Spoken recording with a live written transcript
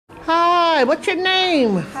Hi, what's your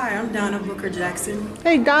name? Hi, I'm Donna Booker Jackson.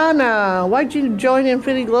 Hey, Donna. Why'd you join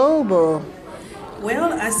Enfiniti Global?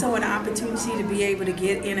 Well, I saw an opportunity to be able to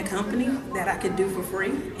get in a company that I could do for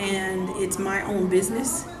free, and it's my own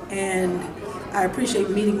business, and I appreciate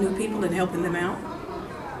meeting new people and helping them out.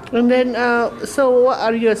 And then, so what,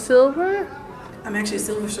 are you a silver? I'm actually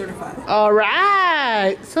silver certified. All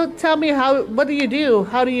right. So tell me what do you do?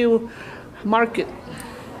 How do you market?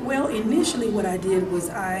 Well, initially what I did was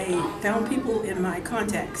I found people in my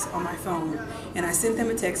contacts on my phone, and I sent them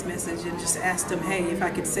a text message and just asked them, hey, if I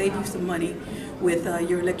could save you some money with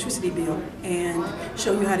your electricity bill and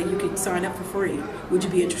show you how you could sign up for free, would you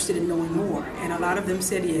be interested in knowing more? And a lot of them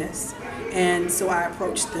said yes, and so I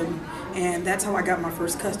approached them, and that's how I got my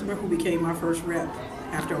first customer, who became my first rep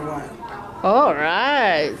after a while. All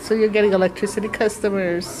right. So you're getting electricity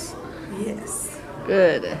customers. Yes.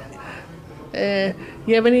 Good.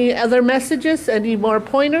 You have any other messages? Any more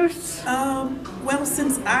pointers? Well,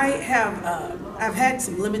 since I've had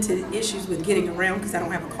some limited issues with getting around because I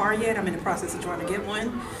don't have a car yet. I'm in the process of trying to get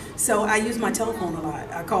one. So I use my telephone a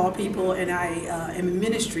lot. I call people, and I am in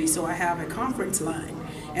ministry, so I have a conference line.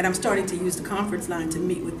 And I'm starting to use the conference line to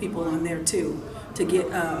meet with people on there too, to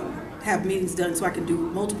have meetings done so I can do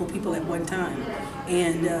multiple people at one time.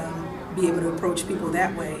 And be able to approach people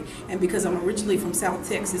that way. And because I'm originally from South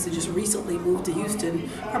Texas and just recently moved to Houston,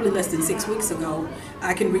 probably less than 6 weeks ago,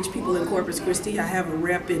 I can reach people in Corpus Christi. I have a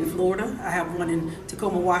rep in Florida. I have one in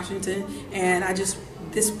Tacoma, Washington. And I just,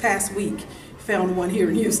 this past week, found one here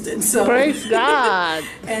in Houston. So Praise God.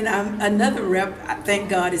 And another rep, thank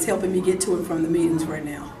God, is helping me get to and from the meetings right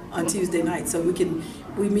now on Tuesday night. So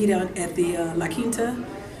we meet at the La Quinta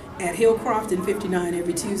at Hillcroft and 59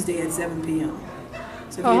 every Tuesday at 7 p.m.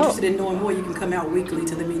 So if you're interested in knowing more, you can come out weekly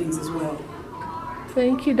to the meetings as well.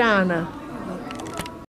 Thank you, Donna.